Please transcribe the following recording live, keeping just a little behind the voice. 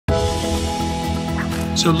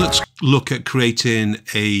So let's look at creating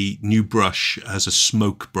a new brush as a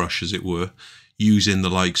smoke brush, as it were, using the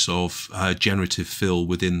likes of Generative Fill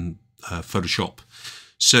within Photoshop.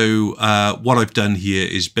 So what I've done here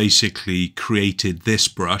is basically created this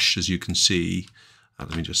brush, as you can see.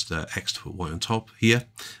 Let me just export white on top here.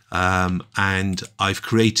 And I've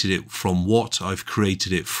created it from what? I've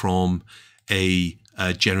created it from a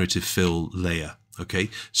Generative Fill layer. Okay,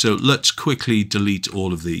 so let's quickly delete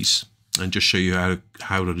all of these and just show you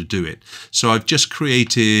how to do it. So I've just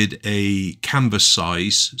created a canvas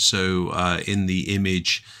size. So in the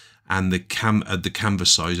image and the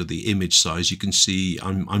canvas size, or the image size, you can see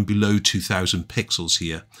I'm below 2000 pixels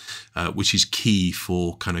here, which is key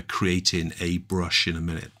for kind of creating a brush in a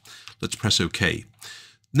minute. Let's press OK.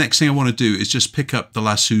 Next thing I want to do is just pick up the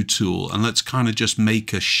lasso tool, and let's kind of just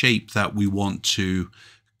make a shape that we want to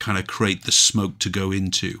kind of create the smoke to go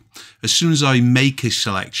into. As soon as I make a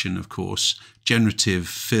selection, of course, Generative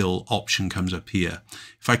Fill option comes up here.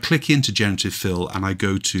 If I click into Generative Fill and I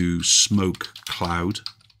go to Smoke Cloud,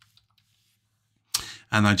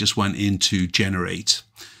 and I just went into Generate,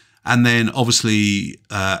 and then obviously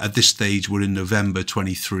at this stage we're in November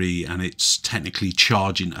 23, and it's technically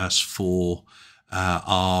charging us for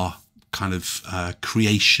our kind of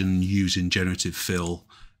creation using Generative Fill,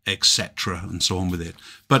 etc., and so on with it.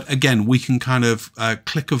 But again, we can kind of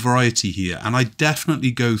click a variety here, and I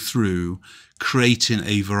definitely go through creating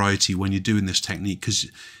a variety when you're doing this technique,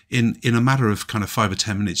 because in a matter of kind of 5 or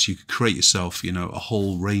 10 minutes you could create yourself, you know, a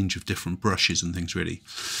whole range of different brushes and things really.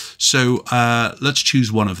 So let's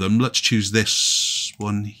choose one of them. Let's choose this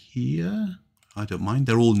one here. I don't mind,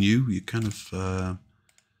 they're all new. You kind of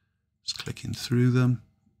just clicking through them.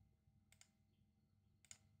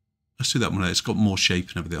 Let's do that one. It's got more shape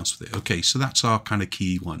and everything else with it. Okay, so that's our kind of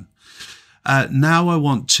key one. Now I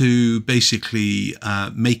want to basically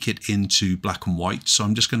make it into black and white. So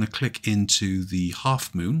I'm just going to click into the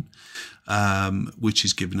half moon, which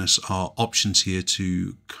is giving us our options here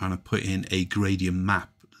to kind of put in a gradient map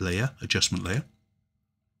layer, adjustment layer.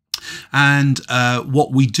 And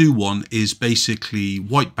what we do want is basically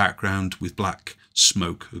white background with black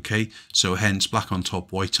smoke. Okay, so hence black on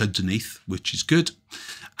top, white underneath, which is good.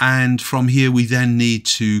 And from here we then need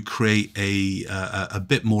to create a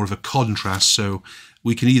bit more of a contrast. So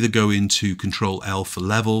we can either go into Control L for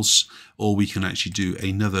levels, or we can actually do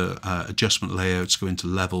another adjustment layer. Let's go into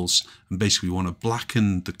levels, and basically we want to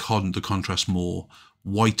blacken the contrast more,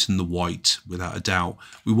 whiten the white without a doubt.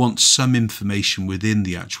 We want some information within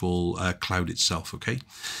the actual cloud itself. Okay,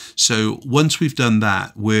 so once we've done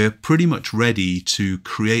that, we're pretty much ready to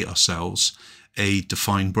create ourselves a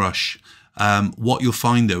defined brush. What you'll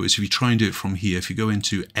find though is if you try and do it from here, if you go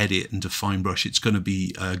into edit and define brush, it's going to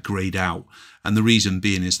be grayed out, and the reason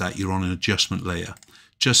being is that you're on an adjustment layer.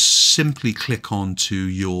 Just simply click on to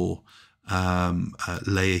your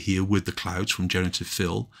layer here with the clouds from Generative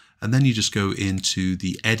Fill, and then you just go into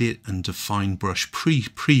the edit and define brush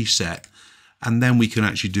preset, and then we can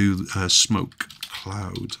actually do smoke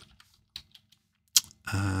cloud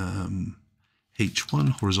H1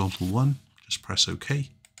 horizontal 1. Just press OK.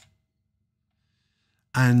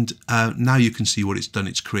 And now you can see what it's done.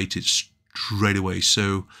 It's created straight away.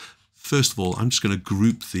 So first of all, I'm just going to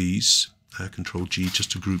group these, Control G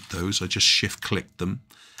just to group those. I just shift click them.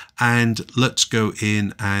 And let's go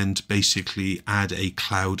in and basically add a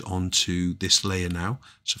cloud onto this layer now.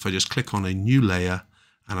 So if I just click on a new layer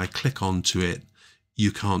and I click onto it,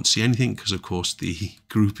 you can't see anything because of course the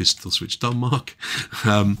group is still switched on, Mark.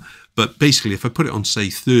 But basically if I put it on say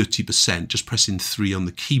 30%, just pressing 3 on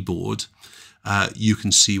the keyboard, you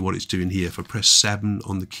can see what it's doing here. If I press 7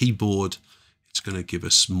 on the keyboard, it's going to give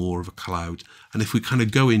us more of a cloud. And if we kind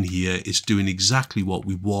of go in here, it's doing exactly what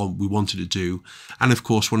we wanted to do. And of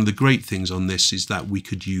course, one of the great things on this is that we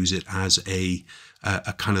could use it as a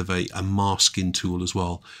kind of a masking tool as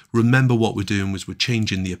well. Remember what we're doing was we're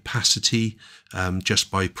changing the opacity just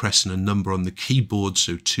by pressing a number on the keyboard.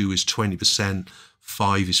 So 2 is 20%,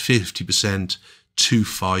 5 is 50%,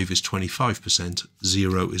 5 is 25%,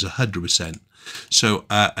 0 is 100%. So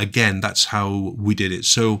again, that's how we did it.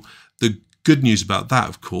 So the good news about that,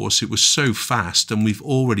 of course, it was so fast, and we've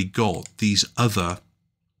already got these other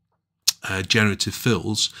generative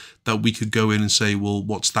fills that we could go in and say, well,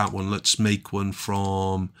 what's that one? Let's make one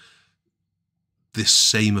from this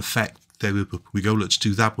same effect. There we go. Let's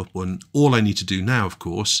do that one. All I need to do now, of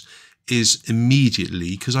course, is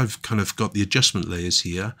immediately, because I've kind of got the adjustment layers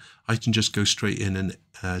here, I can just go straight in and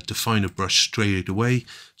define a brush straight away.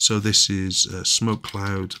 So this is smoke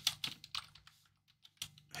cloud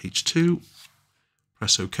H2,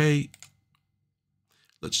 press OK.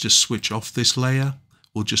 Let's just switch off this layer.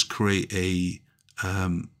 We'll just create a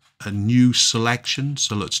a new selection.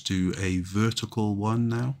 So let's do a vertical one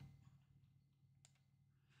now.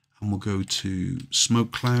 And we'll go to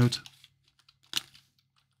smoke cloud.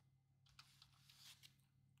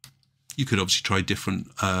 You could obviously try different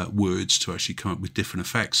words to actually come up with different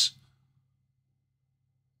effects.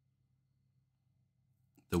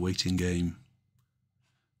 The waiting game.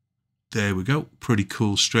 There we go. Pretty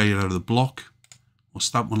cool, straight out of the block. What's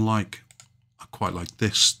that one like? I quite like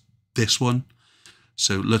this one.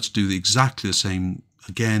 So let's do exactly the same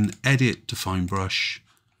again. Edit, define brush,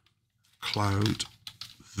 cloud,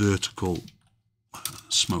 vertical,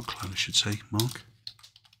 smoke cloud I should say, mark.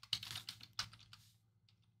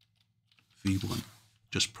 V1.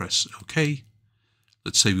 Just press OK.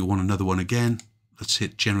 Let's say we want another one again. Let's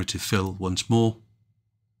hit Generative Fill once more.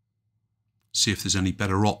 See if there's any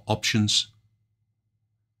better options.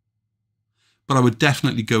 But I would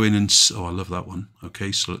definitely go in and, oh, I love that one.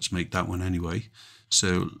 Okay, so let's make that one anyway.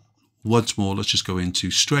 So once more, let's just go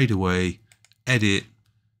into straight away, edit,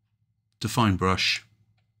 define brush,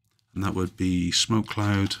 and that would be smoke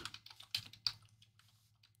cloud,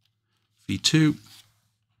 V2,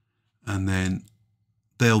 and then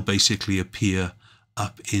they'll basically appear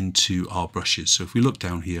up into our brushes. So if we look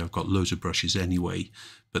down here, I've got loads of brushes anyway,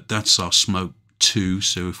 but that's our smoke 2.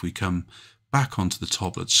 So if we come back onto the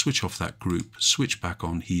top, let's switch off that group, switch back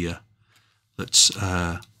on here. Let's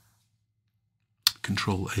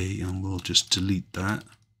Control A and we'll just delete that.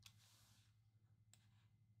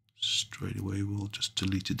 Straight away we'll just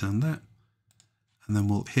delete it down there. And then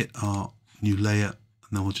we'll hit our new layer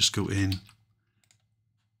and then we'll just go in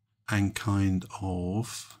and kind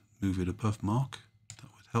of move it above mark. That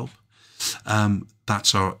would help.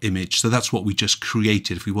 That's our image. So that's what we just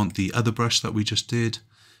created. If we want the other brush that we just did,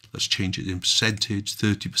 let's change it in percentage,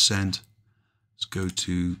 30%. Let's go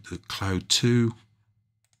to the cloud 2.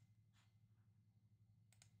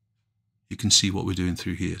 You can see what we're doing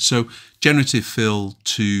through here. So generative fill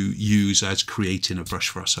to use as creating a brush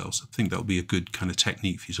for ourselves. I think that would be a good kind of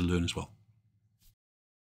technique for you to learn as well.